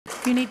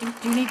Do you need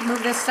to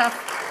move this stuff?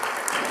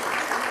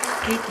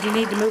 Do you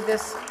need to move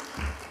this?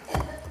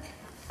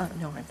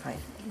 No, I'm fine.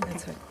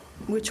 That's fine.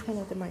 Which one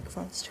of the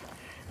microphones?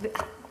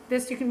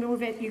 This, you can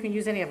move it, you can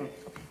use any of them.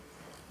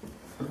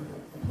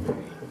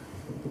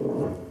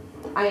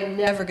 I am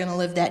never going to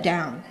live that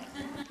down.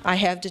 I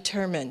have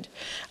determined.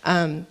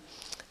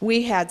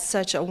 We had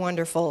such a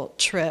wonderful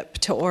trip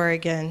to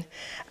Oregon.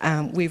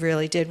 We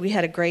really did. We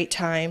had a great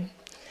time.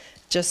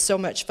 Just so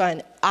much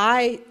fun.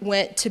 I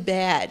went to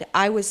bed.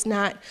 I was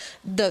not,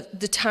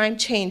 the time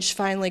change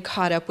finally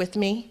caught up with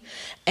me,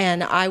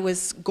 and I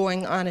was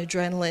going on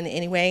adrenaline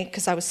anyway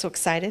because I was so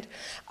excited.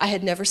 I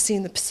had never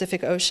seen the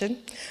Pacific Ocean.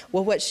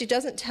 Well, what she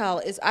doesn't tell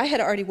is I had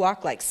already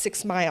walked like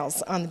 6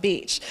 miles on the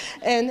beach,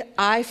 and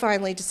I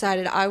finally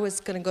decided I was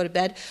going to go to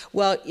bed.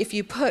 Well, if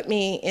you put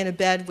me in a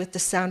bed with the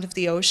sound of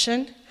the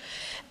ocean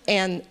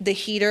and the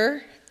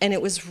heater, and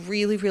it was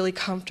really, really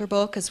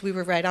comfortable because we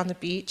were right on the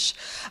beach,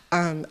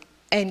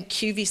 and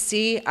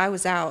QVC, I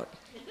was out.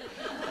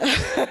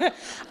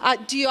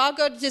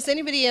 Does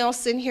anybody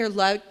else in here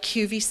love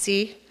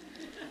QVC?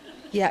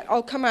 Yeah,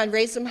 oh, come on,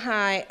 raise them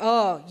high.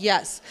 Oh,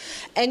 yes.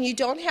 And you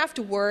don't have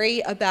to worry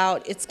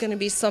about it's going to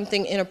be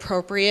something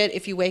inappropriate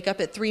if you wake up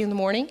at 3 in the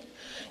morning,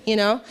 you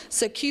know?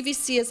 So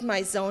QVC is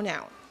my zone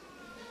out,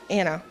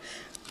 you know?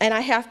 And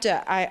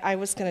I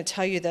was going to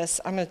tell you this.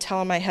 I'm going to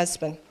tell my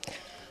husband.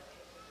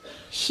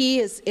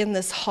 He is in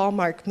this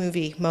Hallmark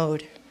movie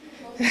mode.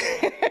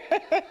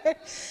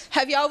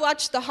 Have y'all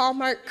watched the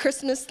Hallmark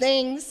Christmas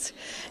things?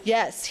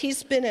 Yes,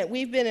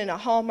 we've been in a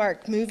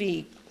Hallmark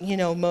movie,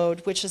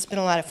 mode, which has been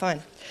a lot of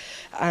fun.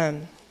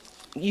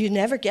 You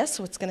never guess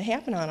what's going to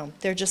happen on them.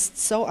 They're just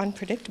so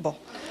unpredictable.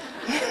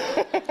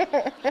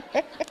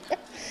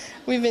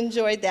 We've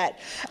enjoyed that.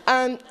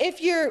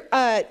 If you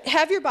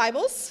have your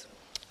Bibles,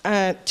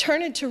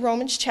 turn it to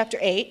Romans chapter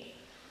 8.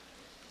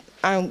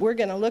 We're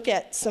going to look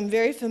at some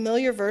very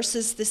familiar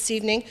verses this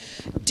evening.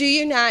 Do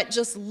you not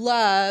just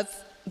love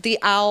the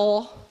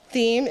owl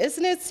theme?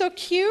 Isn't it so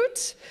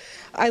cute?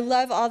 I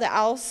love all the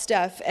owl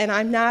stuff, and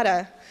I'm not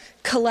a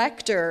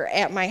collector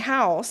at my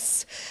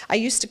house. I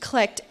used to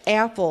collect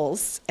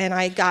apples, and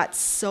I got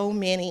so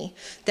many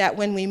that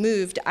when we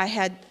moved,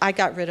 I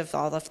got rid of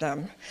all of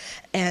them.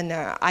 And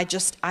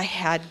I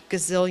had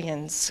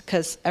gazillions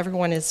because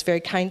everyone is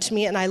very kind to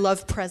me, and I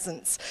love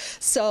presents.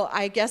 So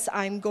I guess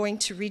I'm going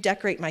to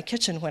redecorate my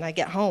kitchen when I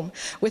get home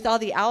with all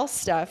the owl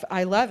stuff.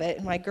 I love it,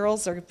 and my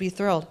girls are going to be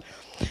thrilled.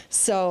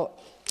 So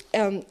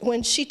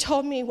when she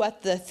told me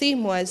what the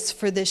theme was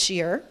for this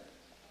year,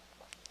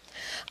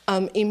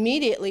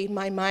 immediately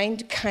my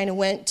mind kind of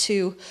went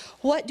to,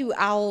 what do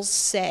owls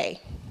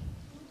say?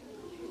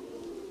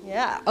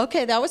 Yeah,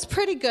 okay, that was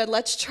pretty good.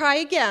 Let's try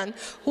again.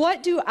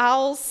 What do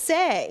owls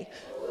say?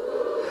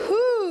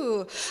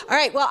 Whoo. All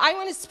right, well, I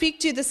want to speak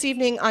to you this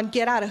evening on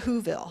Get Out of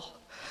Whoville.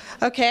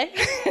 Okay?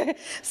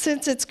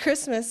 Since it's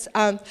Christmas,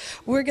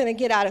 we're going to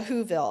get out of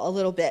Whoville a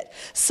little bit.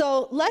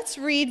 So let's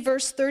read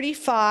verse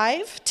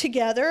 35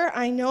 together.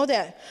 I know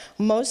that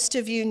most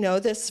of you know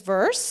this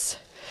verse.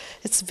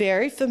 It's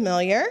very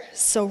familiar.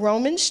 So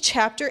Romans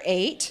chapter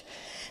 8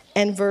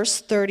 and verse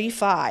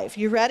 35.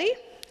 You ready?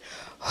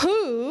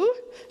 Who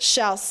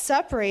shall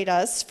separate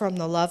us from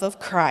the love of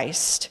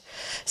Christ?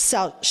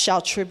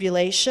 Shall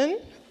tribulation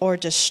or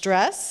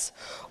distress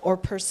or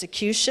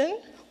persecution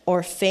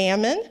or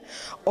famine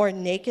or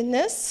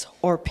nakedness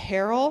or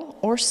peril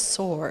or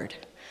sword?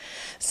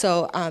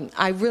 So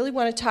I really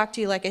want to talk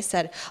to you, like I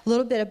said, a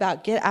little bit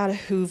about get out of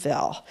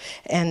Whoville.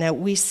 And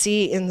we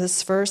see in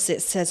this verse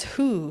it says,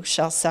 who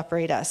shall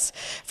separate us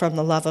from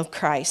the love of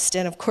Christ?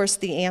 And of course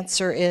the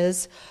answer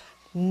is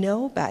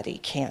nobody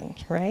can,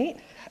 right?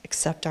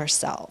 Except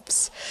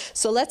ourselves.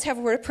 So let's have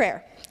a word of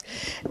prayer.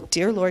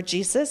 Dear Lord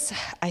Jesus,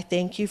 I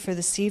thank you for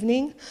this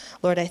evening.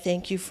 Lord, I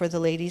thank you for the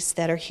ladies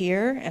that are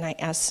here, and I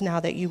ask now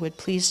that you would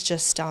please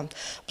just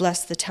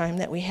bless the time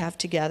that we have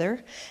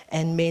together,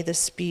 and may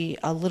this be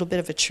a little bit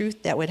of a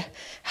truth that would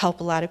help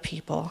a lot of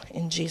people.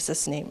 In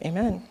Jesus' name,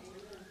 amen.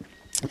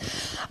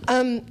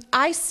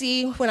 I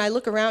see, when I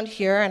look around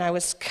here, and I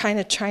was kind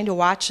of trying to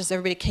watch as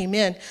everybody came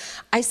in,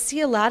 I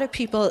see a lot of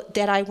people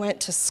that I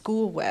went to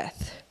school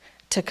with,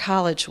 to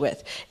college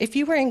with. If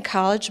you were in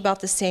college about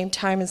the same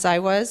time as I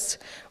was,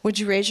 would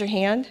you raise your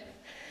hand?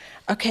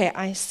 Okay,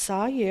 I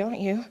saw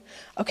you.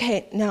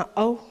 Okay, now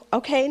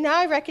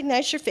I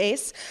recognize your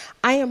face.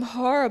 I am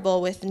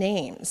horrible with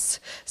names,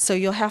 so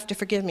you'll have to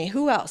forgive me.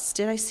 Who else?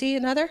 Did I see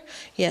another?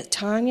 Yeah,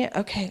 Tanya.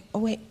 Okay, oh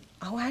wait,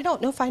 I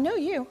don't know if I know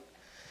you.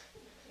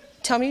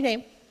 Tell me your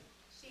name.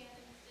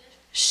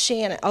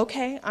 Shannon.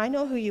 Okay, I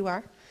know who you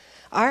are.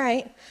 All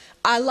right.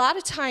 A lot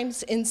of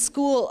times in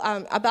school,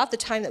 about the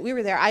time that we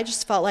were there, I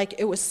just felt like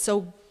there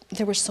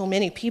were so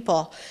many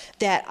people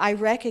that I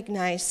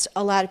recognized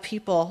a lot of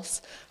people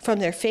from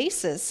their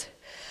faces,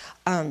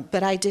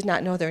 but I did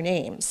not know their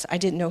names. I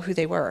didn't know who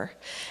they were.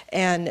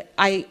 And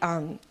I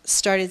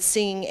started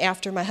seeing,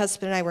 after my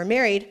husband and I were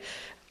married,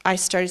 I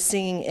started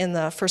singing in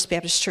the First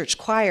Baptist Church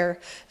choir.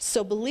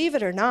 So believe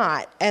it or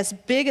not, as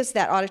big as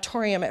that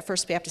auditorium at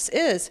First Baptist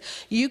is,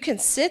 you can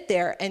sit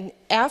there, and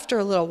after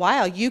a little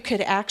while, you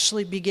could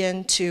actually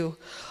begin to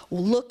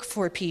look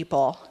for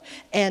people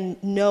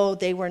and know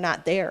they were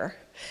not there.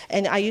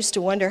 And I used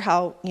to wonder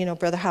how,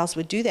 Brother House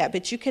would do that,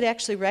 but you could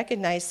actually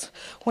recognize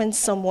when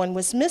someone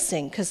was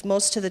missing, because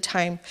most of the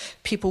time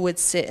people would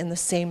sit in the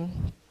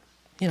same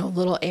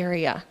little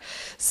area.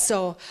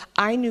 So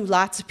I knew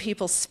lots of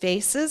people's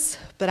faces,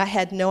 but I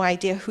had no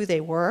idea who they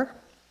were.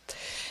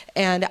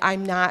 And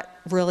I'm not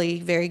really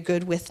very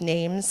good with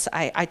names.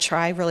 I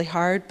try really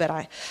hard,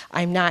 but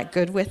I'm not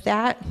good with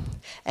that.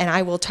 And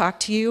I will talk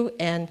to you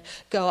and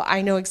go,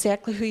 I know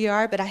exactly who you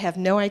are, but I have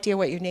no idea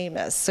what your name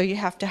is, so you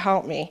have to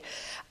help me.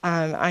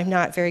 I'm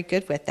not very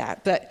good with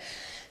that. But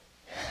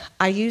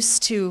I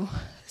used to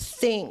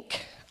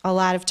think a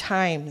lot of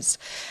times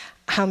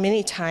how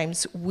many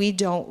times we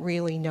don't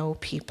really know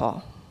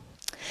people.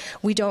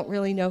 We don't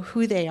really know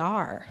who they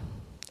are.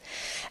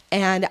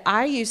 And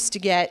I used to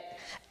get,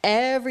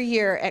 every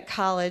year at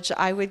college,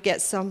 I would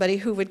get somebody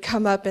who would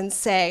come up and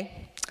say,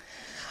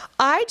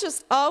 I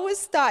just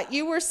always thought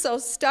you were so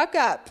stuck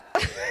up.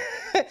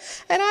 And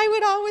I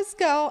would always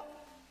go,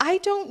 I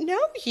don't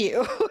know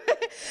you.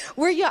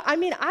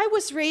 I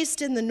was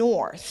raised in the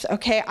North,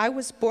 okay? I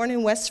was born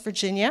in West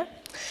Virginia,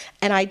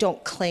 and I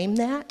don't claim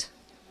that.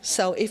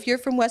 So if you're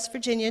from West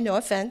Virginia, no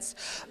offense,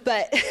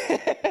 but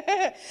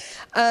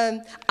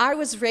I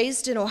was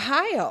raised in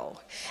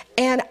Ohio,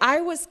 and I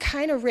was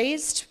kind of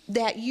raised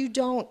that you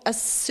don't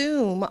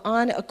assume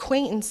on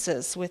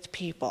acquaintances with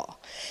people.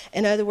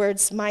 In other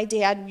words, my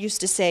dad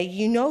used to say,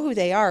 you know who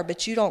they are,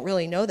 but you don't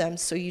really know them,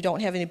 so you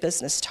don't have any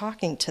business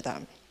talking to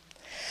them.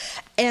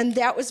 And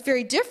that was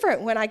very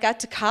different when I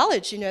got to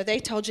college. They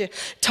told you,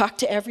 talk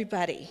to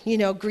everybody,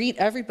 greet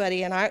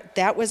everybody, and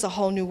that was a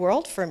whole new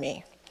world for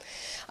me.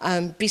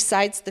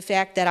 Besides the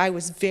fact that I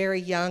was very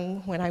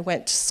young when I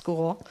went to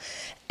school,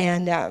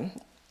 and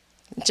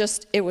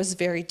it was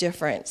very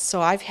different.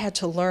 So I've had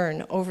to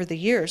learn over the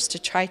years to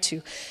try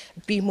to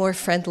be more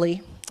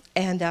friendly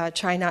and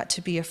try not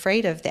to be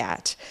afraid of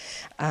that.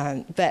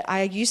 But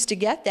I used to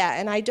get that,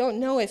 and I don't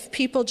know if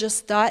people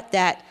just thought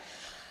that.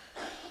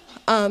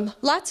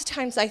 Lots of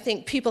times I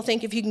think people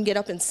think if you can get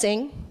up and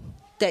sing,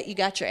 that you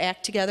got your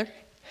act together.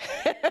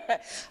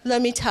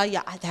 Let me tell you,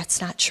 that's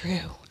not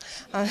true.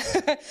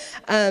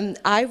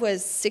 I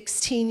was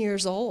 16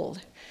 years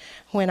old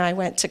when I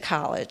went to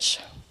college,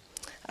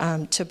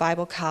 to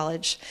Bible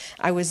college.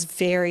 I was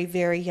very,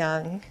 very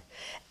young,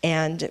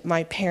 and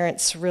my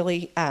parents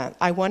really,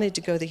 I wanted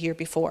to go the year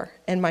before,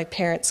 and my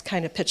parents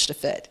kind of pitched a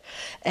fit.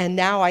 And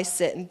now I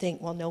sit and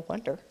think, well, no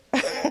wonder.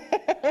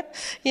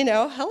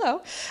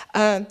 Hello.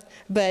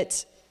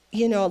 But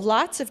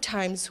lots of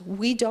times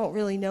we don't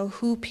really know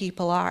who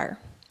people are.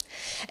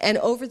 And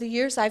over the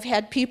years, I've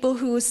had people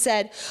who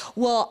said,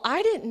 well,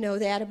 I didn't know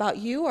that about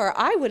you, or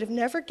I would have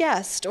never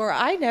guessed, or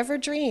I never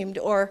dreamed,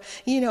 or,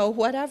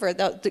 whatever.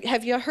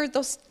 Have you heard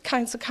those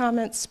kinds of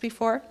comments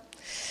before?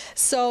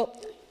 So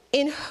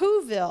in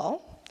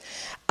Whoville,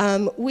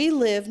 we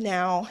live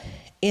now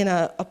in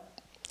a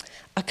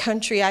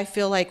country, I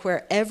feel like,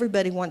 where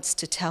everybody wants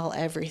to tell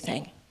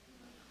everything.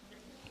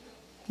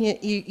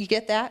 You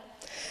get that?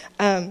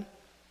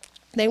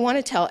 They want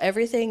to tell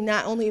everything,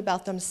 not only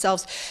about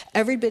themselves.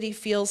 Everybody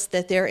feels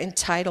that they're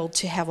entitled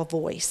to have a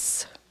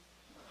voice.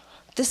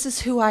 This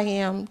is who I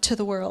am to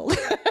the world.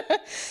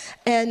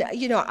 And,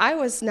 I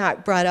was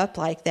not brought up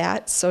like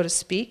that, so to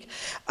speak.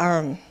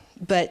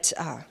 But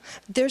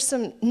there's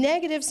some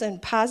negatives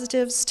and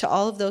positives to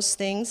all of those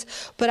things.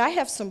 But I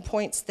have some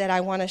points that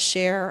I want to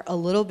share a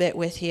little bit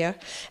with you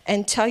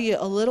and tell you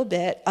a little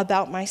bit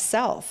about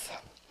myself.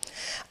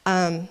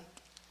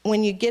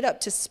 When you get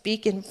up to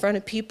speak in front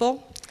of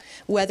people,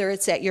 whether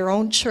it's at your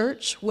own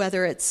church,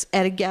 whether it's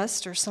at a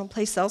guest or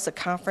someplace else, a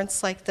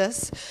conference like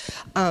this,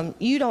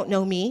 you don't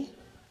know me,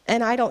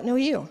 and I don't know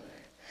you.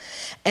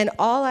 And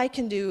all I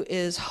can do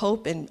is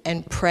hope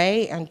and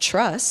pray and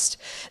trust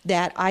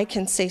that I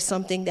can say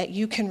something that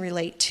you can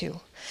relate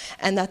to,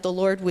 and that the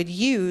Lord would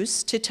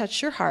use to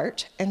touch your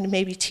heart and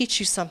maybe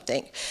teach you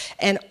something.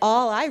 And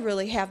all I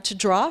really have to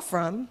draw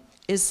from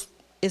is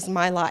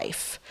my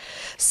life.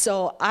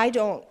 So I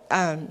don't,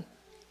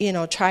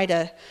 try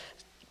to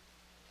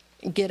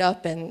get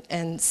up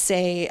and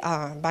say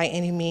by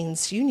any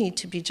means, you need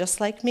to be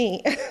just like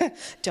me.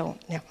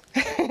 Don't, no.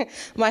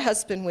 My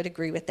husband would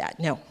agree with that,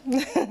 no.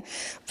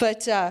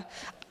 But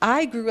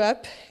I grew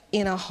up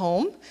in a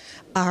home,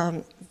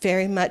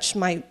 very much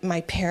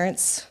my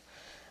parents,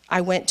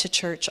 I went to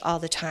church all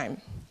the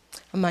time.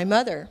 My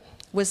mother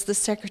was the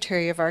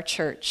secretary of our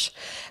church.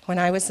 When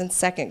I was in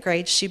second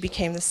grade, she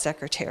became the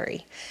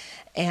secretary.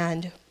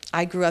 And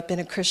I grew up in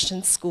a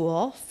Christian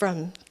school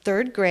from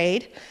third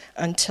grade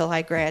until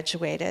I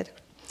graduated.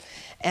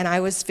 And I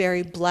was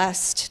very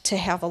blessed to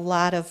have a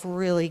lot of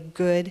really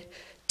good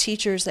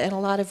teachers and a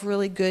lot of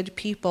really good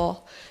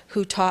people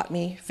who taught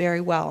me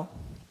very well.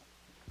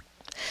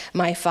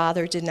 My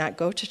father did not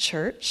go to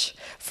church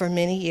for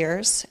many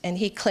years, and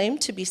he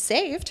claimed to be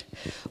saved,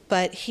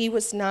 but he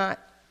was not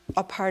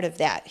a part of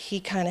that. He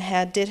kind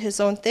of did his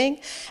own thing,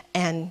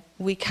 and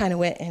we kind of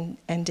went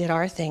and did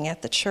our thing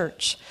at the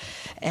church.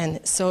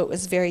 And so it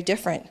was very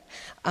different.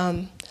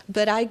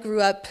 But I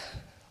grew up,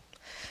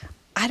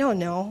 I don't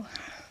know,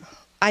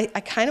 I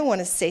kind of want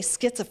to say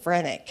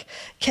schizophrenic.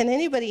 Can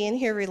anybody in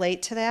here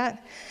relate to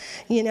that?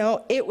 You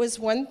know, it was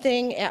one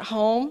thing at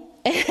home,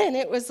 and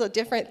it was a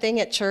different thing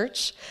at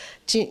church.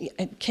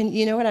 Can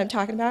you know what I'm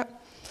talking about?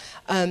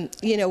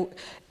 You know,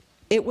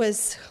 it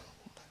was,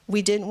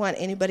 we didn't want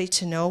anybody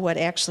to know what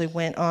actually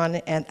went on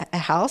at a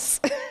house.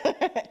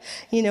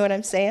 You know what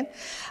I'm saying?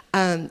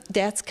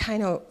 That's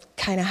kind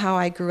of how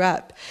I grew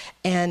up.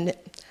 And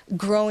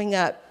growing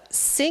up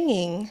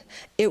singing,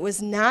 it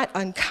was not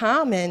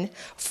uncommon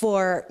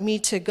for me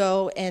to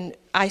go, and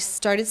I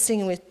started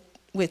singing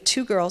with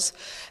two girls,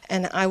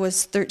 and I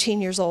was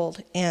 13 years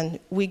old, and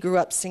we grew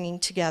up singing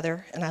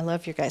together, and I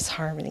love your guys'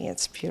 harmony.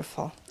 It's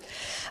beautiful.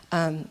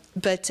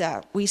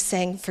 But we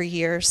sang for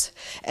years,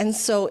 and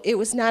so it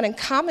was not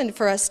uncommon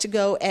for us to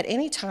go at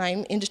any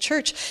time into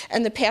church,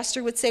 and the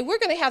pastor would say, we're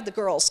going to have the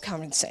girls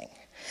come and sing.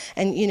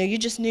 And, you know, you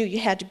just knew you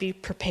had to be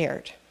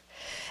prepared.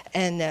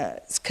 And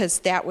because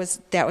that was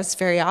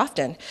very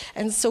often.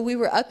 And so we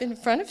were up in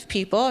front of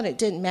people, and it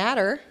didn't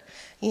matter,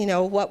 you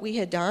know, what we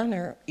had done,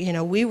 or, you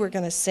know, we were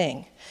going to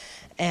sing.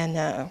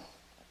 And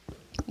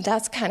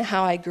that's kind of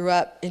how I grew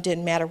up. It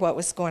didn't matter what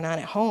was going on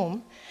at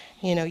home.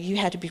 You know, you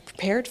had to be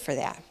prepared for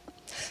that.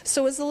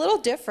 So it was a little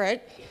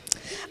different.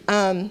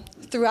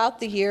 Throughout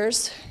the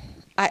years,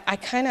 I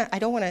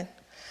don't want to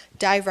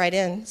dive right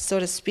in, so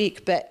to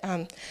speak, but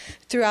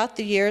throughout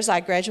the years,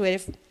 I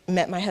graduated,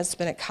 met my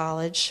husband at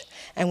college,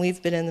 and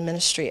we've been in the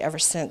ministry ever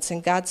since.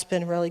 And God's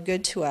been really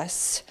good to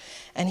us,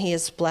 and He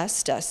has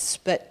blessed us.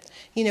 But,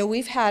 you know,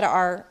 we've had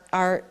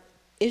our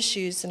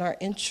issues and our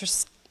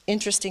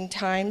interesting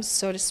times,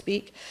 so to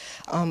speak,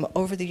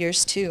 over the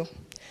years, too.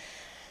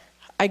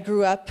 I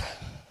grew up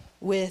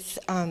with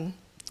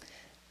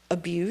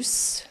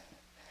abuse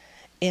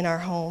in our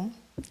home,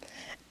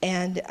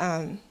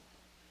 and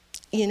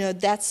you know,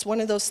 that's one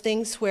of those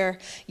things where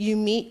you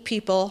meet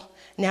people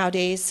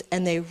nowadays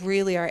and they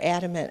really are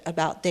adamant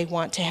about they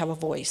want to have a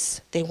voice.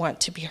 They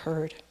want to be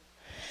heard.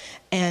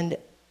 And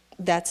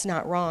that's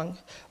not wrong.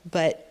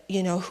 But,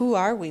 you know, who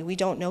are we? We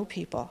don't know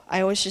people.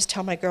 I always just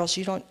tell my girls,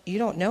 you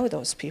don't know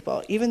those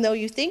people, even though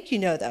you think you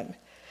know them,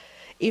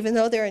 even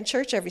though they're in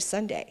church every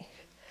Sunday.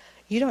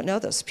 You don't know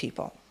those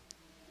people.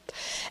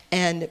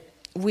 And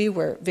we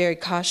were very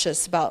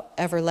cautious about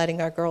ever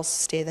letting our girls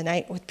stay the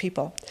night with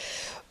people.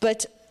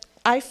 But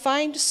I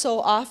find so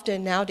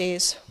often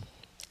nowadays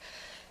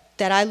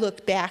that I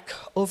look back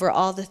over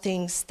all the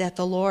things that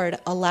the Lord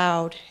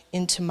allowed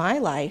into my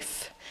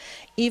life,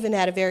 even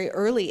at a very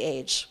early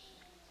age.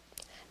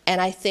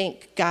 And I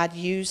think God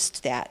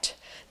used that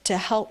to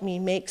help me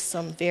make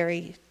some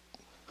very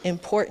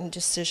important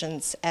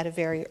decisions at a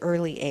very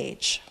early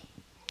age.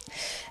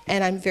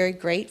 And I'm very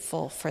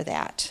grateful for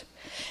that.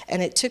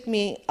 And it took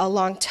me a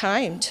long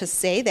time to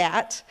say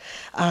that.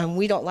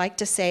 We don't like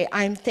to say,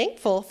 I'm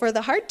thankful for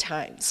the hard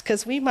times,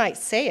 because we might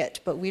say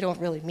it, but we don't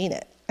really mean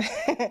it.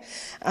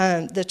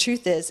 The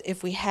truth is,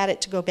 if we had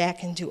it to go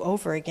back and do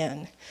over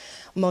again,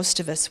 most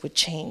of us would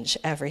change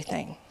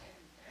everything.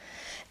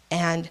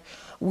 And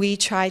we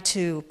try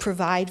to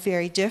provide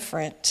very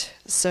different,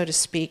 so to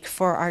speak,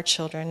 for our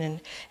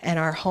children and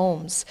our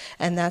homes,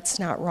 and that's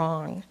not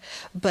wrong.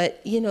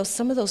 But, you know,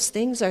 some of those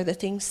things are the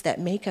things that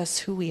make us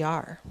who we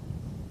are.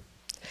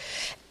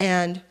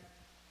 And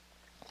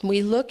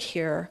we look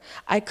here,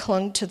 I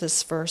clung to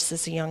this verse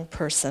as a young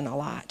person a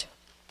lot.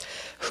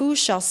 Who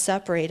shall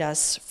separate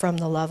us from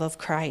the love of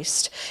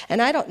Christ?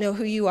 And I don't know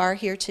who you are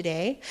here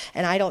today,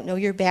 and I don't know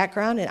your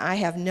background, and I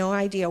have no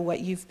idea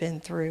what you've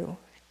been through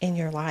in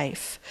your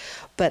life.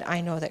 But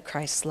I know that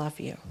Christ loves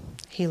you.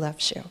 He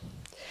loves you.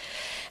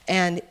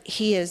 And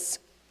He is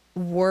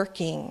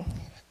working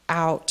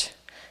out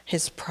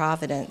His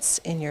providence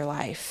in your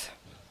life.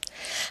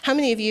 How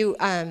many of you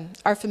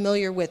are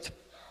familiar with,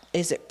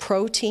 is it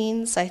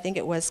proteins? I think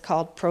it was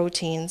called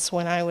proteins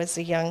when I was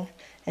a young,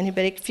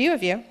 anybody? A few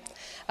of you.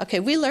 Okay,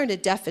 we learned a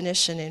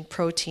definition in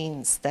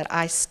proteins that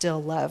I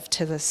still love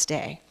to this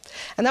day.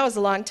 And that was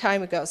a long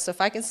time ago, so if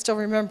I can still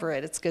remember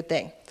it, it's a good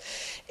thing.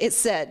 It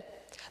said,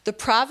 the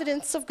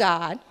providence of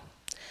God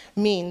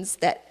means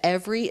that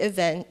every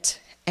event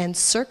and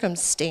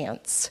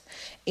circumstance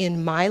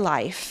in my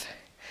life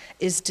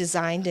is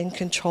designed and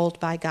controlled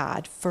by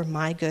God for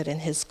my good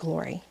and His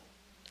glory.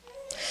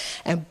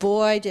 And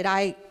boy, did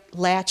I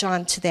latch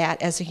on to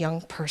that as a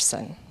young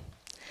person.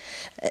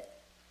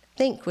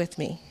 Think with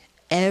me.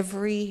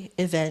 Every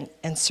event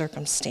and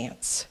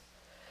circumstance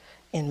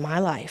in my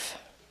life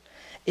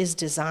is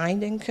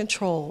designed and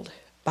controlled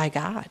by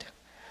God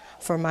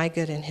for my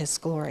good and His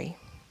glory.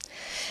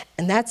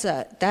 And that's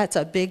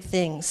a big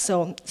thing.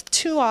 So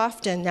too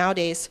often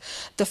nowadays,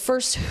 the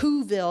first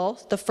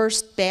Whoville, the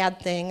first bad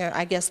thing, or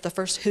I guess the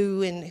first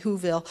who in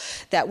Whoville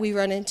that we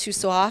run into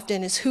so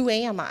often is, who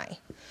am I?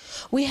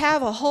 We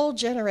have a whole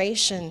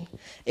generation,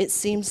 it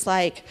seems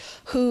like,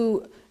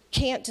 who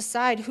can't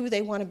decide who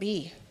they want to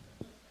be.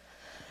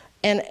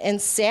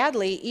 And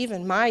sadly,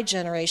 even my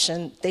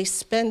generation, they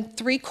spend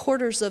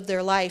 3/4 of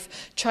their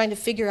life trying to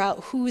figure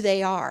out who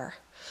they are,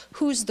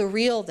 who's the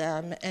real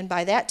them. And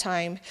by that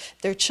time,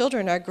 their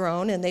children are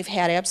grown and they've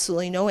had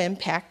absolutely no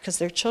impact because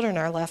their children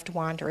are left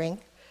wandering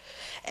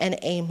and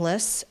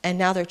aimless, and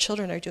now their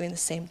children are doing the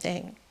same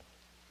thing.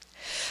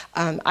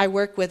 I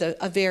work with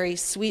a very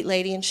sweet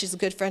lady, and she's a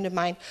good friend of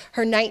mine.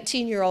 Her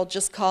 19-year-old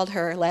just called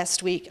her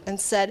last week and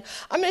said,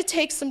 "I'm going to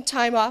take some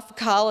time off of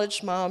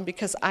college, Mom,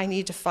 because I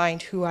need to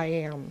find who I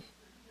am."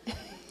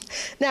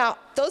 Now,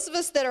 those of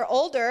us that are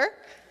older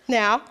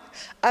now,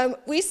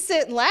 we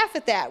sit and laugh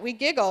at that. We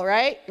giggle,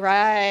 right?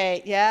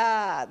 Right,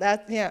 yeah.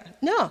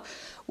 No,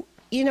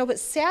 but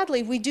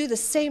sadly, we do the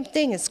same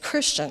thing as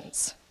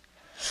Christians.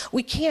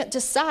 We can't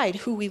decide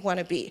who we want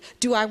to be.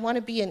 Do I want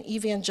to be an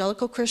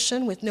evangelical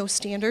Christian with no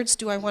standards?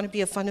 Do I want to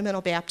be a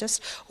fundamental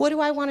Baptist? What do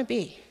I want to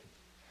be?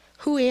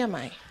 Who am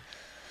I?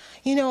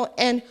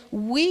 And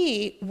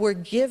we were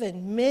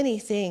given many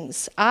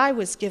things. I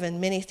was given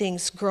many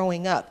things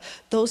growing up.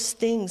 Those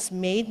things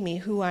made me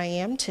who I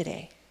am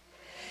today.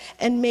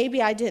 And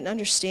maybe I didn't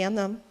understand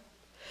them.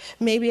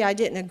 Maybe I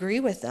didn't agree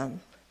with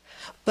them.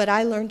 But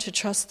I learned to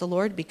trust the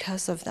Lord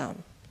because of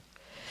them.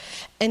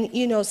 And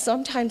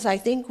sometimes I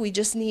think we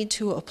just need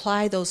to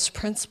apply those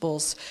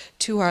principles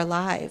to our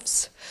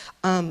lives.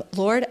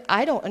 Lord,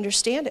 I don't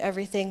understand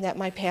everything that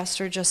my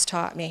pastor just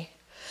taught me.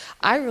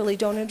 I really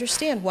don't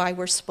understand why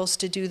we're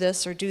supposed to do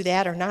this or do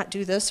that or not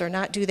do this or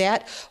not do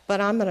that, but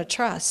I'm going to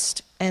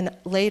trust, and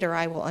later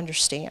I will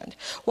understand.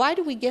 Why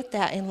do we get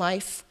that in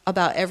life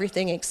about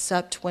everything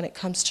except when it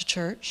comes to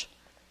church?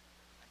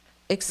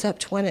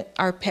 Except when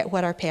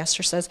what our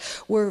pastor says.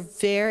 We're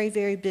very,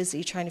 very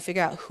busy trying to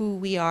figure out who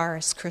we are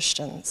as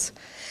Christians.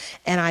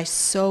 And I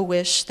so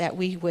wish that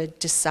we would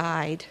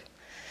decide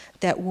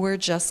that we're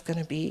just going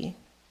to be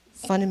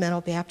fundamental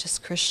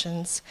Baptist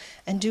Christians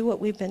and do what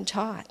we've been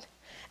taught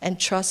and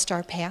trust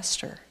our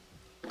pastor.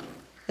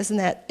 Isn't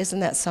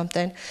that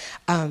something?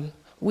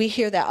 We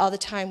hear that all the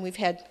time. We've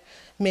had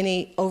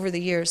over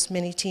the years,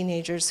 many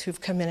teenagers who've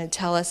come in and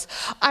tell us,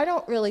 "I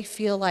don't really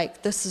feel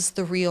like this is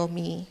the real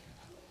me."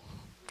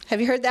 Have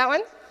you heard that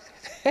one?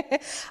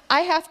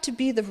 I have to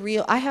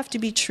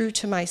be true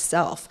to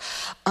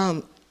myself.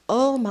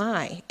 Oh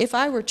my, if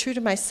I were true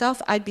to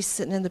myself, I'd be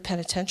sitting in the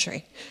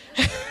penitentiary.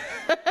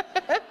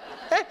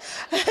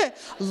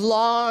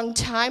 Long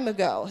time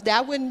ago.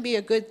 That wouldn't be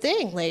a good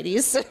thing,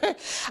 ladies.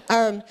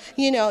 None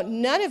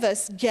of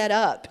us get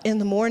up in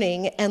the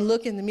morning and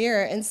look in the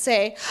mirror and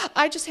say,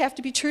 "I just have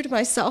to be true to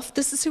myself.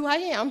 This is who I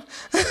am."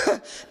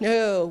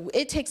 No,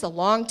 it takes a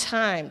long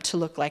time to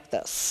look like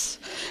this.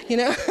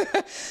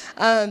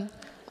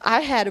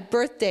 I had a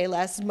birthday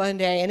last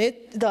Monday,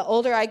 and the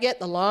older I get,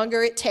 the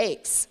longer it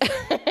takes.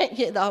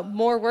 The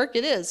more work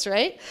it is,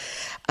 right?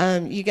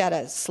 You got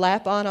to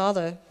slap on all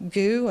the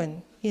goo,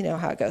 and you know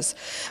how it goes.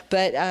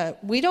 But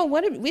we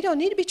don't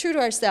need to be true to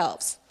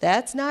ourselves.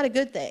 That's not a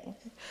good thing.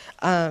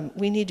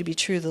 We need to be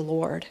true to the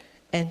Lord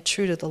and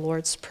true to the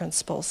Lord's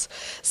principles.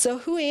 So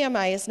who am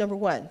I is number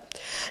one.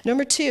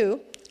 Number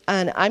two,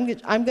 and I'm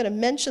going to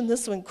mention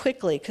this one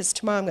quickly because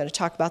tomorrow I'm going to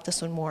talk about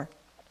this one more.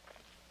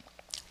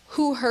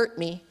 Who hurt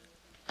me?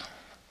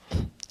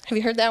 Have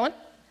you heard that one?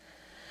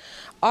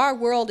 Our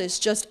world is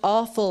just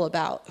all full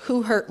about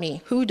who hurt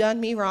me, who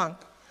done me wrong.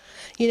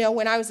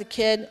 When I was a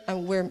kid,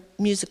 we're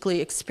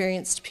musically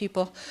experienced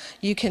people.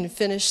 You can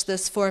finish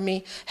this for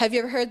me. Have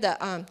you ever heard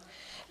the,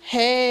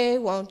 "Hey,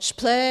 won't you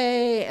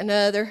play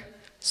another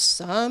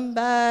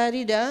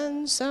somebody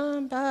done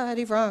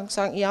somebody wrong"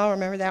 song? Y'all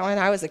remember that one?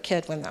 I was a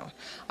kid when that one.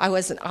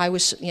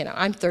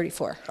 I'm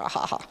 34. Ha,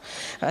 ha, ha.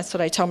 That's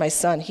what I tell my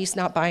son. He's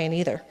not buying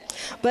either.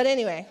 But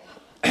anyway,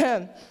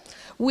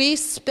 we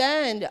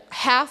spend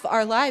half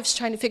our lives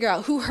trying to figure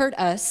out who hurt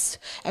us,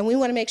 and we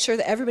want to make sure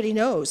that everybody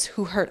knows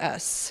who hurt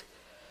us.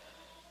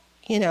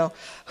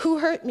 Who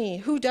hurt me?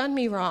 Who done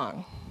me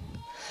wrong?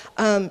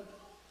 I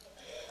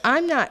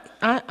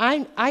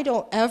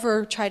don't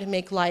ever try to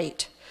make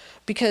light,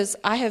 because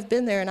I have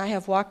been there and I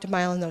have walked a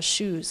mile in those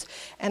shoes,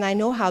 and I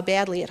know how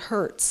badly it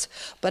hurts.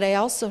 But I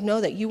also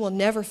know that you will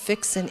never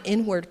fix an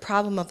inward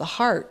problem of the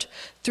heart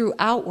through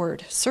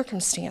outward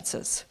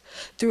circumstances,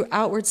 through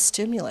outward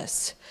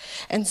stimulus.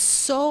 And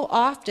so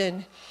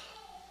often,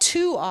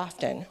 too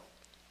often,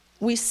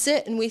 we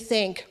sit and we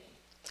think,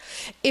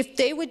 if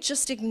they would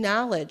just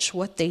acknowledge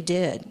what they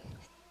did,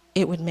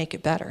 it would make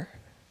it better.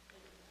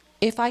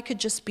 If I could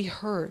just be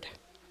heard.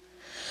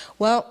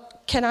 Well,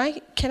 can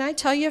I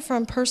tell you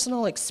from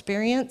personal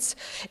experience,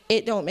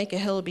 it don't make a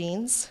hill of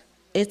beans.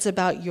 It's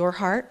about your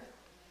heart.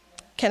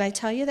 Can I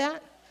tell you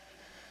that?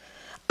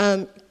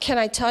 Can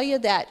I tell you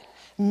that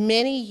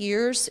many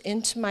years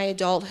into my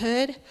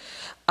adulthood,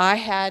 I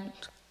had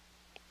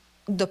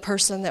the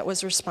person that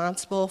was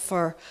responsible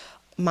for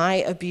my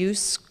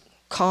abuse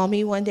call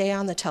me one day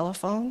on the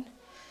telephone,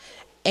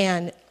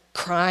 and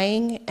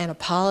crying and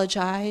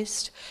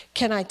apologized,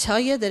 can I tell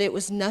you that it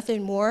was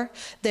nothing more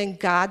than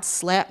God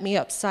slapped me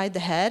upside the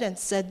head and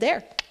said,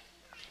 there,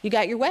 you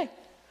got your way.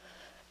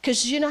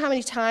 Because you know how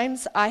many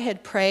times I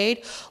had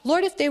prayed,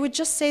 Lord, if they would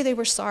just say they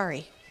were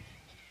sorry.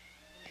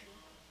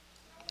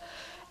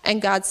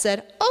 And God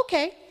said,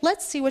 okay,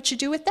 let's see what you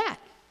do with that.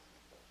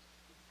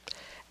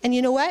 And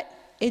you know what?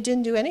 It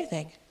didn't do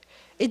anything.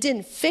 It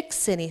didn't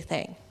fix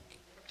anything.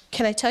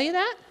 Can I tell you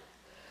that?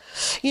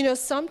 You know,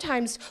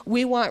 sometimes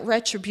we want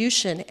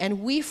retribution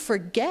and we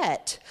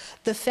forget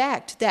the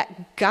fact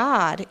that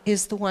God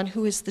is the one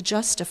who is the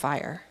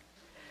justifier.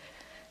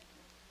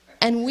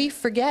 And we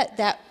forget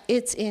that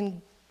it's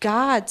in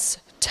God's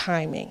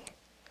timing.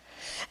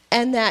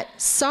 And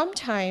that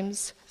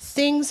sometimes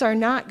things are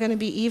not going to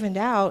be evened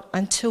out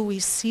until we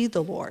see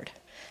the Lord.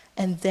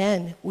 And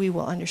then we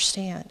will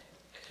understand.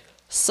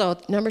 So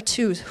number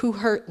 2 is who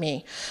hurt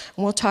me.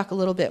 And we'll talk a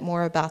little bit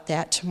more about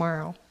that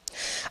tomorrow.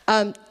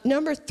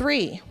 Number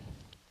 3,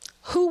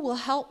 who will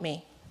help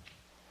me?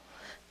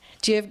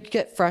 Do you ever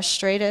get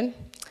frustrated?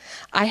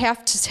 I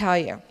have to tell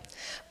you,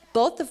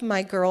 both of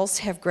my girls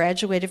have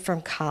graduated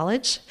from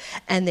college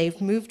and they've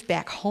moved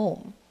back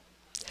home.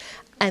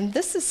 And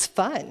this is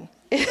fun.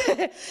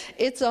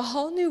 It's a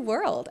whole new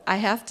world, I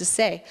have to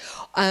say.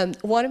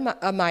 One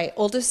of my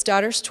oldest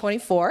daughter's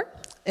 24,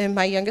 and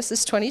my youngest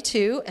is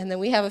 22, and then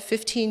we have a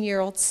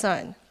 15-year-old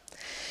son.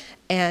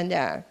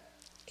 And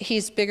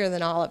he's bigger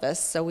than all of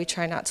us, so we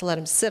try not to let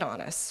him sit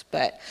on us.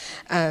 But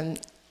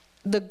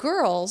the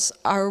girls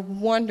are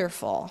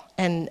wonderful,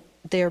 and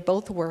they're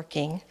both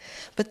working,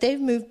 but they've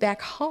moved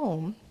back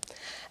home,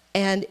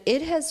 and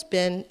it has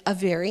been a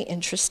very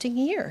interesting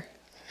year.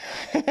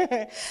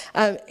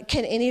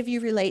 Can any of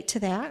you relate to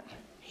that?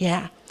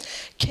 Yeah.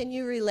 Can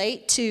you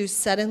relate to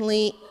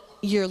suddenly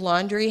your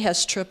laundry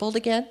has tripled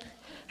again?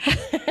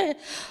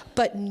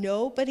 But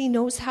nobody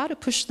knows how to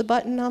push the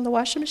button on the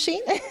washing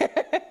machine?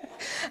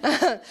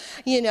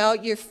 You know,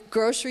 your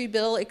grocery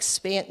bill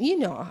expand. You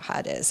know how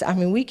it is. I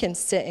mean, we can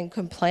sit and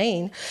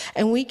complain,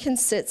 and we can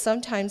sit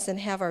sometimes and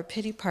have our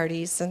pity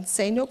parties and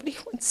say, nobody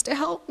wants to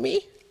help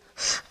me.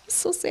 I'm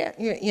so sad.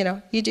 You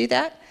know, you do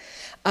that?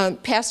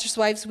 Pastors'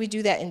 wives, we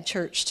do that in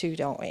church too,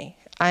 don't we?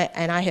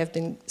 And I have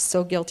been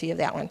so guilty of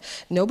that one.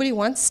 Nobody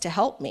wants to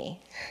help me.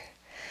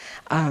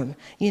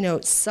 You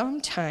know,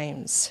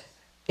 sometimes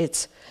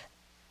it's,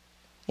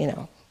 you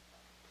know,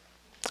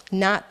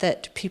 not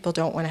that people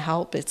don't want to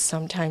help, it's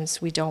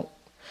sometimes we don't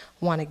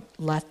want to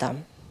let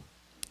them,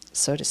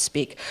 so to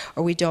speak,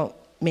 or we don't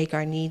make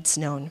our needs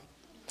known.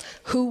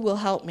 Who will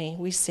help me?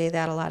 We say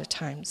that a lot of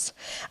times.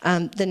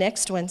 The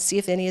next one, see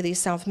if any of these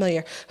sound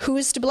familiar. Who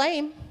is to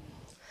blame?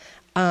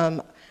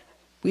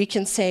 We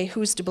can say,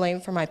 who's to blame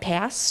for my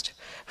past?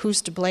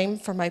 Who's to blame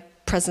for my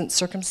present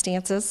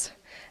circumstances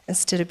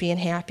instead of being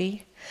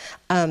happy?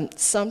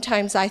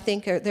 Sometimes I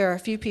think there are a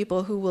few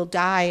people who will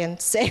die and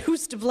say,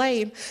 who's to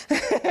blame?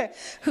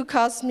 Who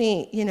caused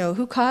me, you know,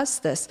 who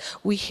caused this?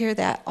 We hear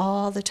that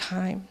all the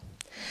time.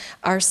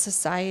 Our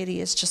society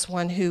is just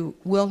one who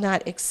will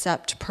not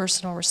accept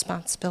personal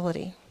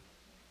responsibility.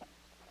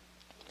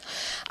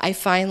 I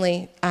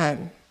finally,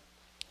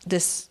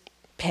 this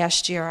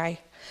past year, I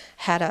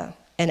had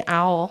an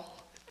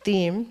owl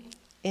theme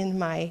in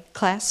my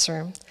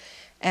classroom,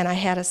 and I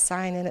had a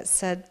sign and it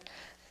said,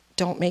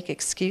 don't make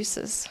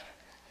excuses,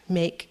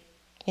 make,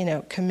 you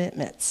know,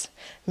 commitments,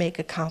 make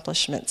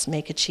accomplishments,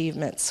 make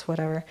achievements,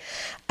 whatever,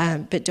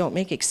 but don't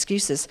make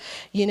excuses.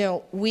 You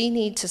know, we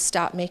need to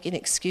stop making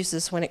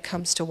excuses when it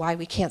comes to why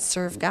we can't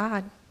serve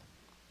God.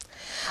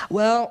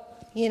 Well,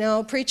 you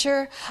know,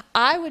 preacher,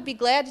 I would be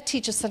glad to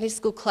teach a Sunday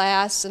school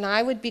class, and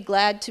I would be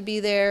glad to be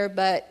there,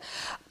 but,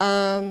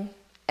 and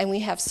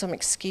we have some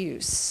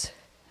excuse.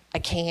 I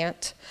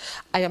can't.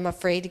 I am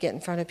afraid to get in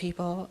front of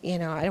people. You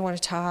know, I don't want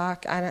to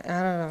talk. I don't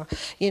know.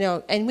 You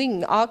know, and we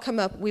can all come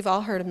up, we've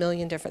all heard a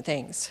million different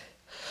things.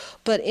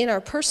 But in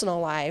our personal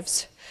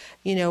lives,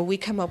 you know, we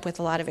come up with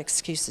a lot of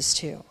excuses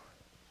too.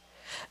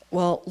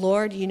 Well,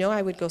 Lord, you know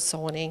I would go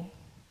soul winning,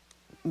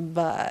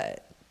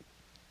 but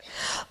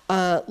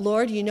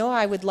Lord, you know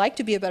I would like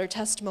to be a better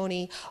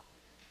testimony,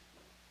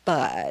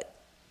 but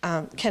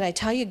can I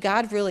tell you,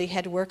 God really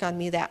had to work on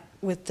me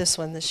with this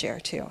one this year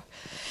too.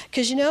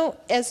 Because, you know,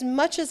 as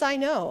much as I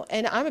know,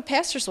 and I'm a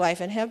pastor's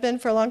wife and have been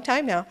for a long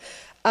time now,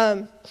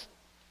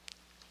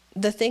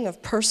 the thing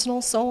of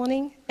personal soul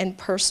winning and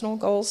personal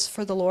goals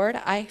for the Lord,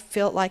 I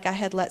felt like I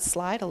had let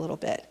slide a little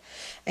bit.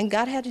 And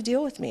God had to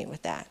deal with me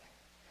with that.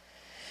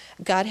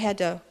 God had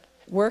to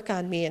work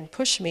on me and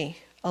push me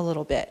a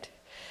little bit.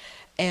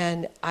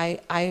 And I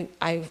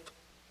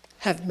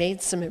have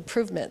made some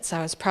improvements.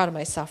 I was proud of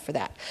myself for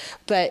that.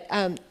 But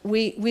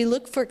we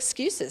look for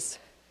excuses.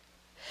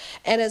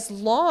 And as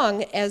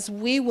long as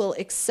we will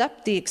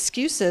accept the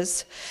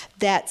excuses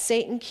that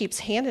Satan keeps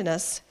handing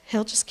us,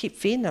 he'll just keep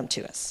feeding them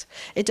to us.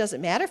 It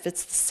doesn't matter if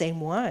it's the same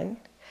one.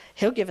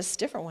 He'll give us a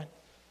different one.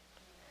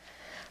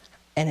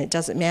 And it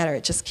doesn't matter.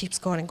 It just keeps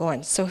going and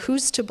going. So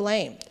who's to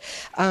blame?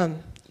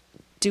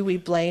 Do we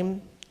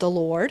blame the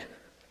Lord?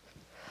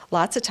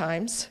 Lots of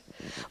times.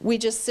 We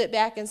just sit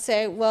back and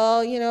say,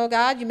 well, you know,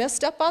 God, you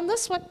messed up on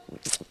this one.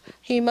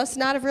 He must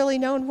not have really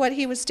known what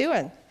he was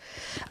doing.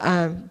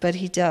 But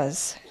he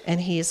does,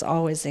 and he is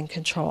always in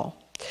control.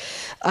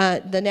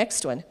 The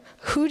next one,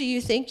 who do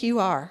you think you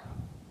are?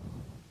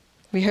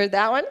 We heard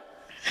that one?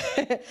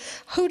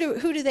 Who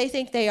do they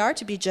think they are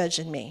to be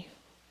judging me?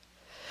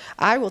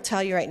 I will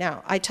tell you right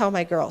now, I tell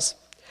my girls,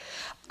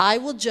 I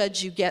will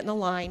judge you, get in the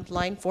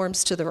line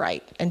forms to the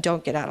right, and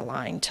don't get out of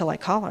line till I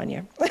call on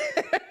you.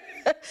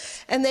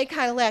 And they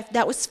kind of laugh.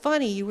 That was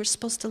funny. You were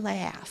supposed to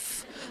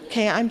laugh.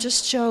 Okay, I'm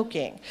just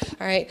joking.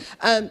 All right.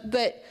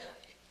 But,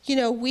 you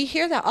know, we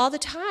hear that all the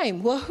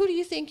time. Well, who do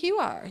you think you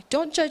are?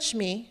 Don't judge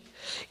me.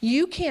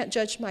 You can't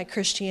judge my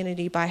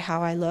Christianity by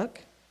how I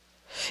look.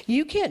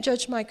 You can't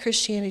judge my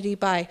Christianity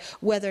by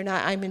whether or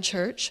not I'm in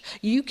church.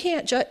 You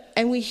can't judge,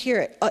 and we hear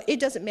it.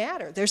 It doesn't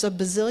matter. There's a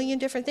bazillion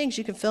different things.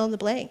 You can fill in the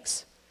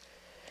blanks.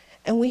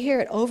 And we hear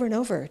it over and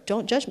over.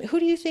 Don't judge me. Who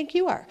do you think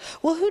you are?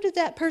 Well, who did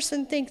that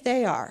person think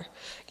they are?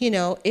 You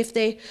know,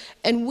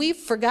 and we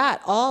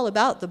forgot all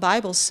about the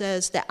Bible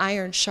says that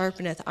iron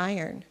sharpeneth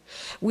iron.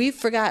 We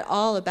forgot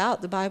all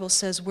about the Bible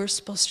says we're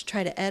supposed to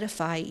try to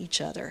edify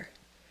each other.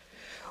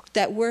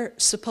 That we're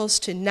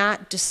supposed to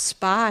not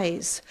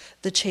despise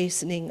the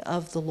chastening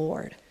of the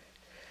Lord.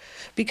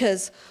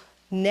 Because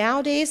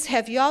nowadays,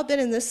 have you all been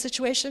in this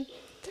situation?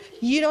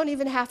 You don't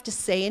even have to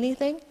say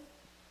anything.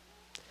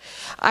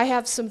 I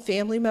have some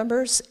family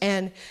members,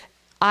 and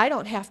I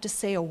don't have to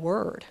say a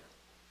word.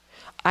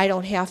 I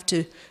don't have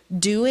to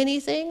do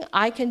anything.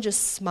 I can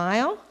just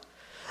smile,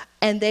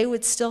 and they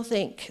would still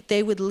think,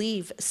 they would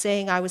leave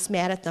saying I was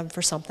mad at them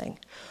for something,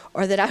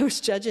 or that I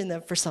was judging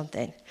them for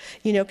something.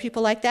 You know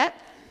people like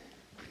that?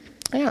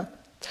 Yeah.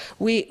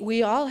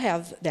 We all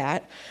have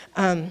that.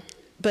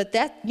 But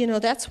that, you know,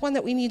 that's one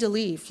that we need to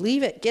leave.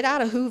 Leave it. Get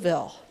out of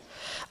Whoville.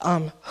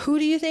 Who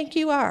do you think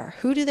you are?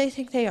 Who do they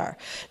think they are?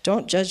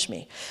 Don't judge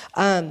me.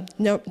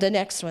 No, the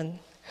next one.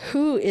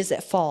 Who is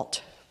at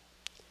fault?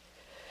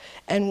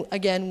 And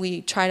again,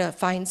 we try to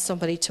find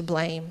somebody to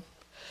blame.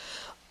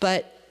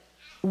 But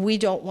we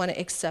don't want to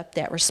accept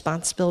that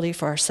responsibility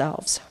for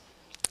ourselves.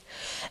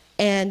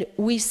 And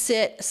we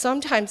sit,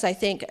 sometimes I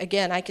think,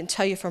 again, I can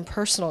tell you from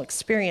personal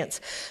experience,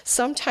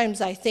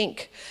 sometimes I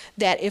think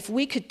that if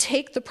we could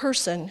take the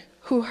person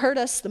who hurt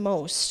us the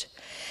most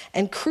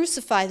and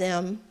crucify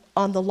them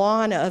on the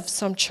lawn of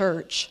some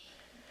church,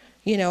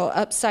 you know,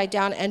 upside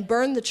down, and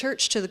burn the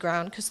church to the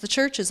ground, because the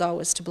church is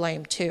always to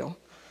blame too,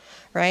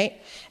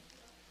 right?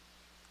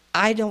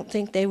 I don't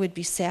think they would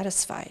be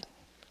satisfied.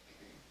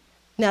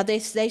 Now, they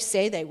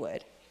say they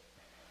would,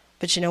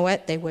 but you know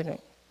what? They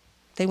wouldn't.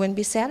 They wouldn't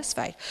be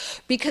satisfied,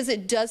 because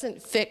it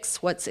doesn't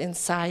fix what's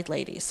inside,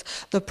 ladies.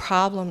 The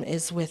problem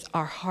is with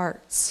our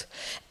hearts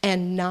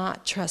and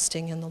not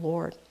trusting in the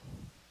Lord.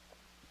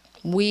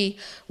 We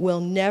will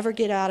never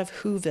get out of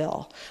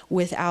Whoville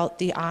without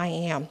the I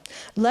am.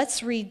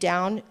 Let's read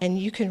down, and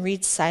you can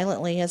read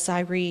silently as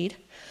I read.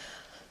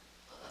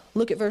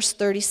 Look at verse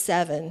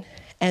 37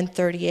 and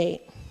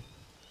 38.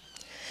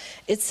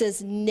 It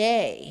says,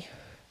 "Nay,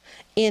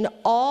 in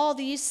all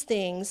these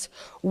things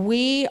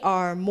we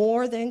are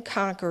more than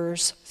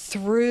conquerors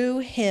through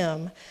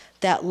him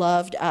that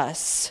loved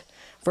us."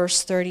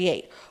 Verse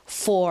 38,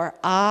 "For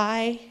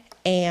I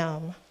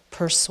am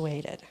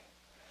persuaded."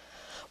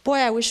 Boy,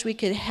 I wish we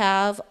could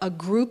have a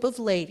group of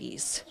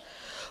ladies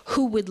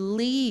who would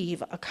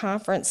leave a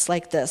conference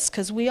like this,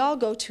 because we all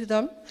go to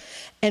them,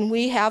 and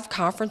we have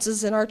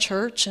conferences in our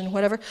church and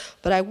whatever,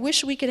 but I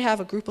wish we could have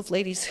a group of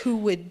ladies who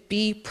would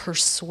be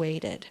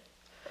persuaded,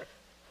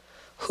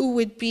 who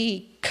would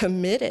be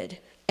committed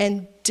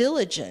and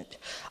diligent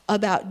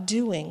about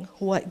doing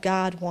what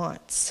God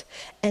wants,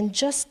 and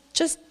just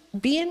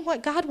being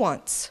what God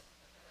wants.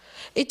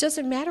 It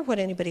doesn't matter what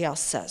anybody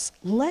else says.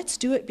 Let's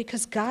do it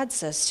because God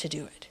says to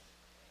do it.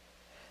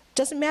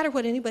 Doesn't matter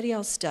what anybody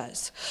else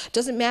does.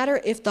 Doesn't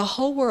matter if the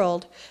whole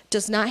world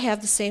does not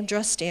have the same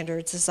dress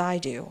standards as I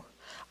do.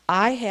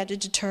 I had to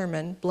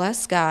determine,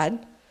 bless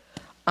God,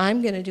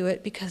 I'm going to do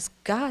it because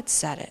God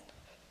said it.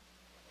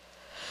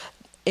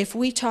 If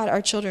we taught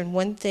our children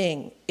one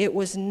thing, it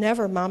was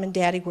never mom and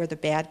daddy were the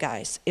bad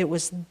guys. It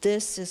was,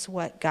 this is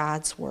what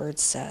God's word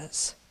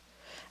says,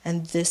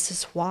 and this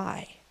is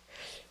why.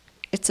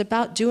 It's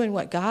about doing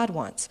what God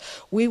wants.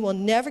 We will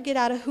never get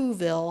out of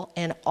Whoville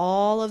and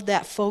all of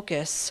that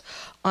focus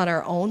on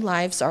our own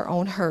lives, our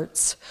own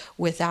hurts,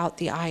 without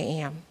the I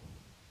am.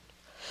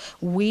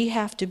 We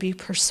have to be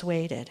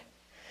persuaded.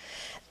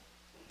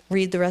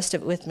 Read the rest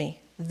of it with me.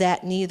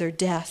 That neither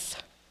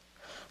death,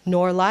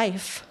 nor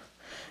life,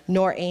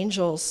 nor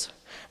angels,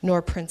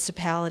 nor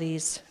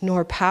principalities,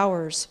 nor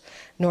powers,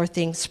 nor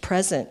things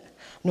present,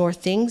 nor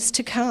things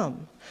to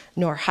come,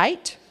 nor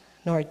height,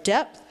 nor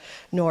depth,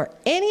 nor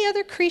any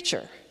other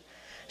creature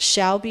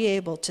shall be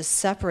able to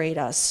separate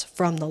us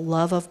from the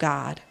love of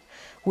God,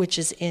 which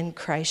is in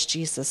Christ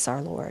Jesus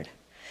our Lord.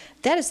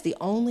 That is the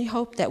only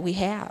hope that we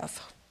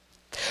have.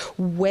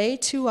 Way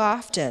too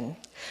often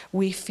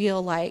we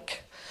feel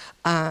like,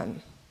 well,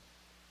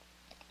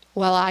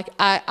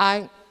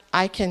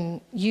 I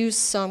can use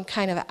some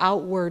kind of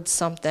outward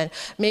something.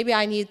 Maybe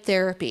I need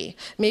therapy.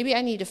 Maybe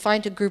I need to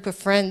find a group of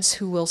friends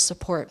who will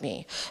support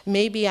me.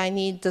 Maybe I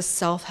need the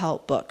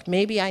self-help book.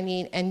 Maybe I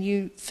need, and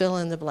you fill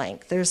in the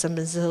blank. There's a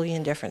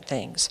bazillion different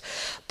things.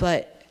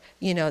 But,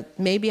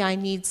 maybe I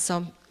need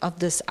some of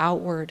this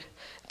outward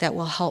that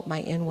will help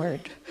my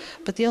inward.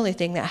 But the only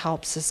thing that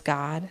helps is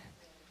God,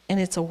 and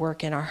it's a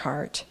work in our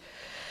heart.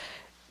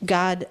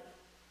 God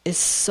is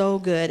so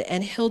good,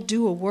 and he'll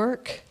do a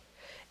work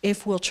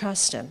if we'll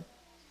trust him,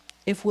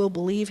 if we'll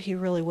believe he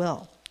really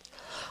will.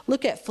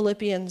 Look at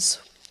Philippians,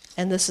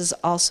 and this is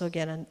also,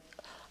 again,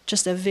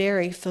 just a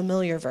very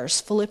familiar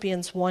verse.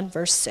 Philippians 1,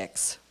 verse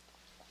 6.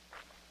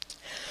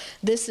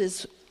 This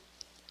is,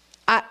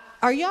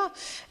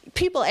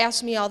 people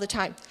ask me all the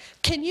time,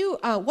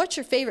 what's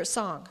your favorite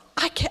song?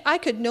 I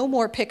could no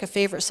more pick a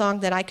favorite song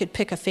than I could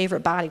pick a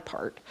favorite body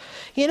part.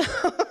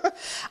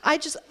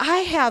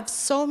 I have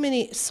so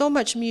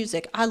much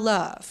music. I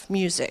love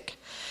music.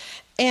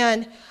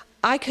 And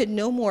I could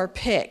no more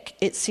pick,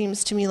 it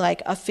seems to me,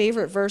 like a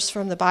favorite verse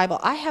from the Bible.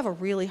 I have a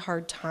really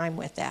hard time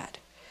with that.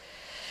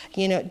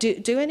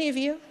 Do any of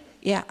you?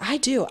 Yeah, I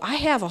do. I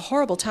have a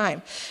horrible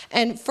time.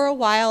 And for a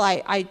while,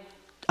 I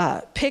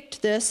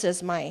picked this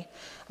as my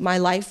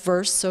life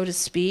verse, so to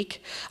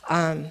speak.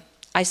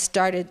 I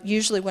started,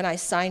 usually when I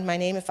sign my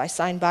name, if I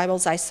sign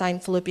Bibles, I sign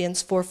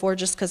Philippians 4:4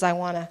 just because I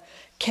want to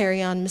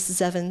carry on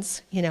Mrs.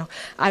 Evans.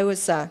 I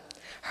was,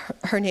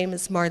 her name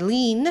is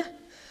Marlene.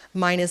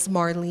 Mine is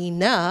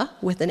Marlena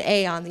with an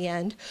A on the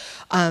end.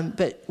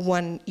 But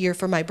one year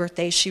for my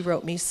birthday, she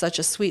wrote me such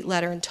a sweet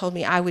letter and told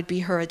me I would be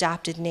her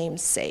adopted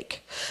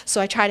namesake.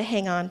 So I try to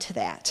hang on to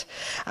that.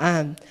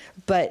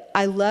 But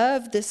I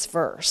love this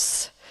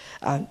verse.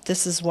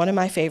 This is one of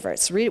my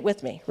favorites. Read it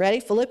with me.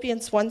 Ready?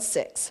 Philippians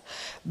 1:6.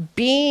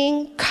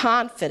 Being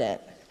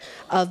confident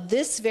of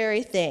this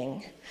very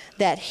thing,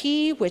 that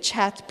he which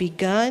hath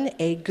begun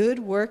a good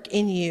work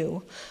in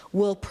you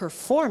will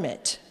perform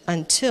it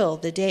until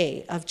the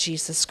day of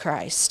Jesus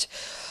Christ.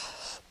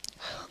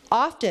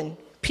 Often,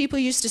 people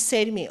used to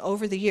say to me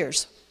over the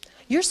years,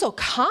 "You're so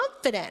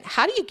confident.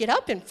 How do you get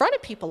up in front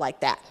of people like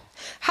that?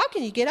 How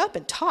can you get up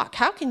and talk?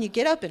 How can you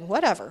get up and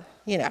whatever?"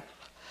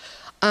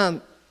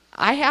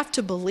 I have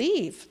to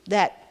believe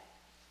that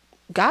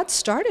God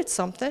started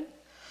something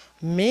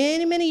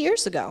many, many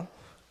years ago.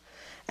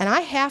 And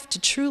I have to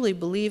truly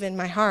believe in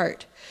my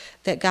heart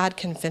that God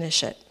can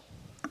finish it.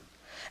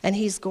 And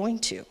he's going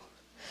to.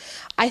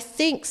 I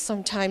think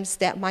sometimes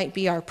that might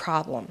be our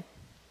problem.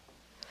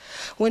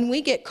 When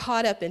we get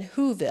caught up in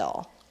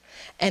Whoville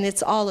and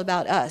it's all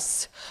about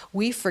us,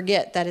 we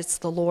forget that it's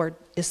the Lord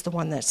is the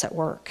one that's at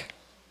work.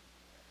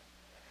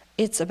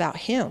 It's about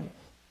him.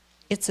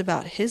 It's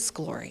about his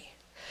glory.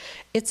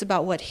 It's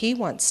about what he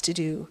wants to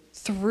do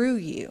through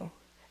you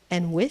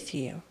and with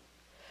you.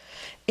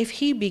 If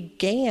he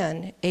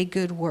began a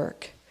good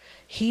work,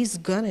 he's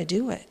going to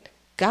do it.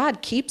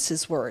 God keeps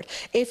his word.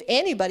 If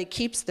anybody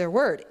keeps their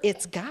word,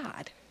 it's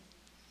God.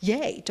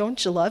 Yay,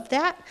 don't you love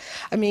that?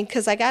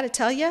 Because I got to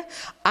tell you,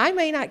 I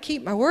may not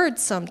keep my word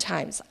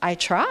sometimes. I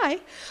try,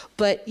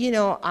 but,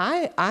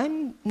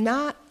 I'm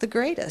not the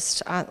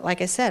greatest.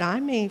 Like I said, I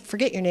may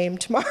forget your name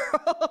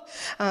tomorrow.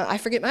 I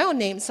forget my own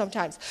name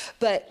sometimes.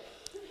 But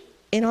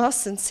in all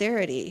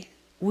sincerity,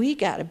 we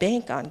got to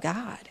bank on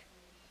God.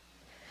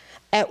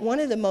 At one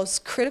of the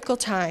most critical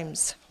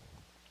times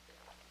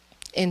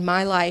in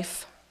my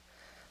life,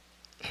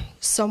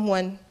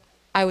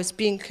 I was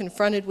being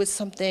confronted with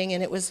something,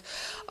 and it was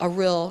a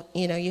real,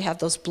 you have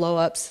those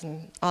blow-ups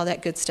and all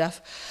that good stuff.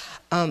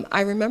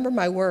 I remember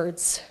my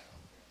words,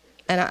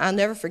 and I'll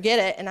never forget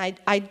it, and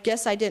I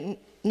guess I didn't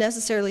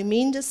necessarily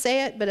mean to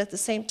say it, but at the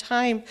same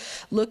time,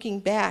 looking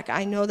back,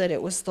 I know that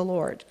it was the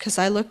Lord, because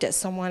I looked at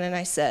someone and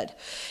I said,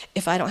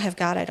 if I don't have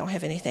God, I don't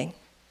have anything.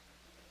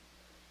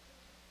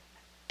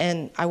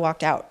 And I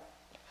walked out.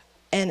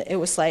 And it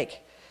was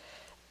like,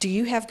 do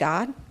you have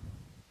God?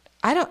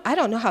 I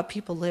don't know how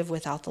people live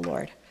without the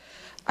Lord.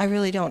 I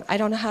really don't. I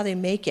don't know how they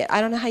make it. I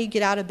don't know how you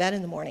get out of bed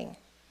in the morning.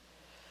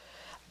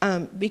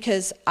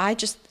 Because I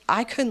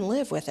couldn't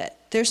live with it.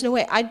 There's no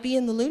way. I'd be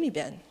in the loony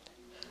bin.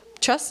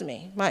 Trust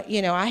me.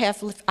 I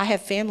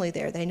have family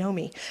there. They know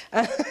me.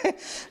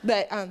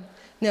 But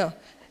no,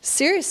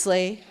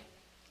 seriously,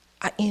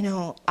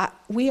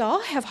 we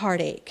all have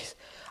heartaches.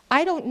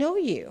 I don't know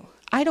you.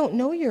 I don't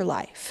know your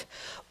life,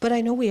 but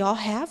I know we all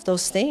have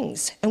those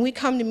things. And we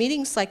come to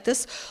meetings like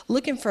this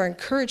looking for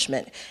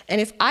encouragement. And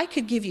if I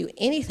could give you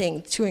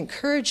anything to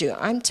encourage you,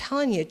 I'm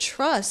telling you,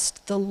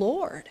 trust the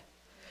Lord.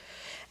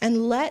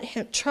 And let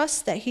him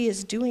trust that he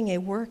is doing a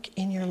work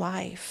in your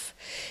life.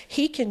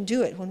 He can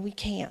do it when we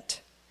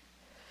can't.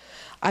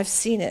 I've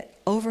seen it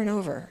over and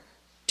over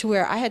to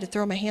where I had to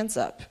throw my hands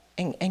up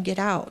and get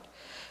out.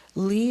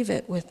 Leave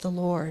it with the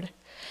Lord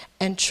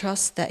and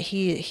trust that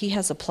he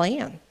has a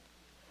plan.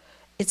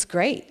 It's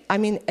great.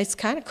 It's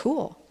kind of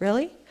cool,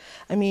 really.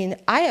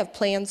 I have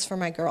plans for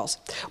my girls,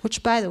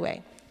 which, by the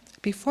way,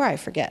 before I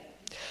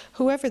forget,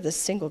 whoever the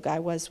single guy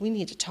was, we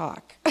need to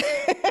talk.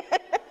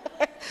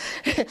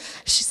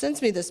 She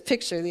sends me this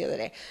picture the other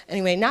day.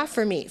 Anyway, not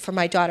for me, for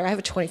my daughter. I have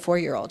a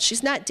 24-year-old.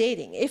 She's not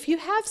dating. If you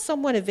have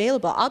someone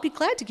available, I'll be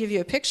glad to give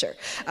you a picture,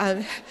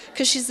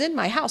 because she's in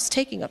my house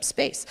taking up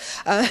space.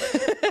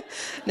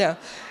 No.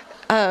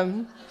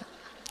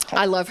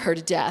 I love her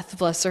to death,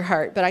 bless her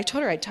heart, but I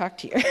told her I'd talk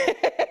to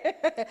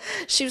you.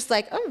 She was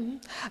like, oh.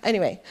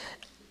 Anyway,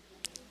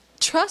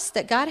 trust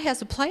that God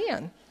has a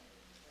plan.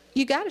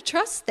 You got to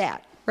trust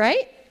that,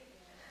 right?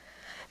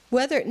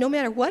 No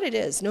matter what it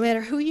is, no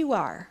matter who you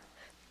are,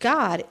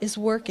 God is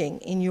working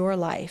in your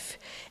life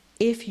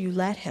if you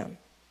let him.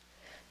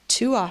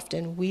 Too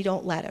often, we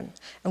don't let him.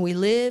 And we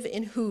live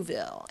in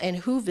Whoville,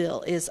 and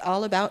Whoville is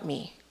all about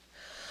me.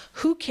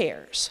 Who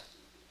cares?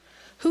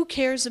 Who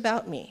cares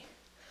about me?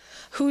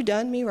 Who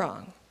done me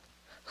wrong?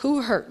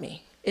 Who hurt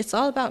me? It's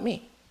all about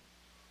me.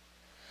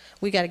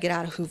 We got to get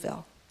out of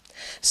Whoville.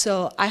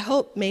 So I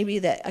hope maybe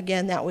that,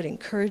 again, that would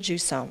encourage you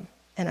some.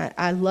 And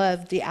I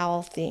love the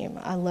owl theme.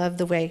 I love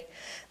the way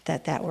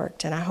that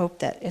worked. And I hope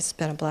that it's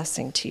been a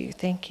blessing to you.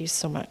 Thank you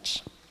so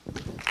much.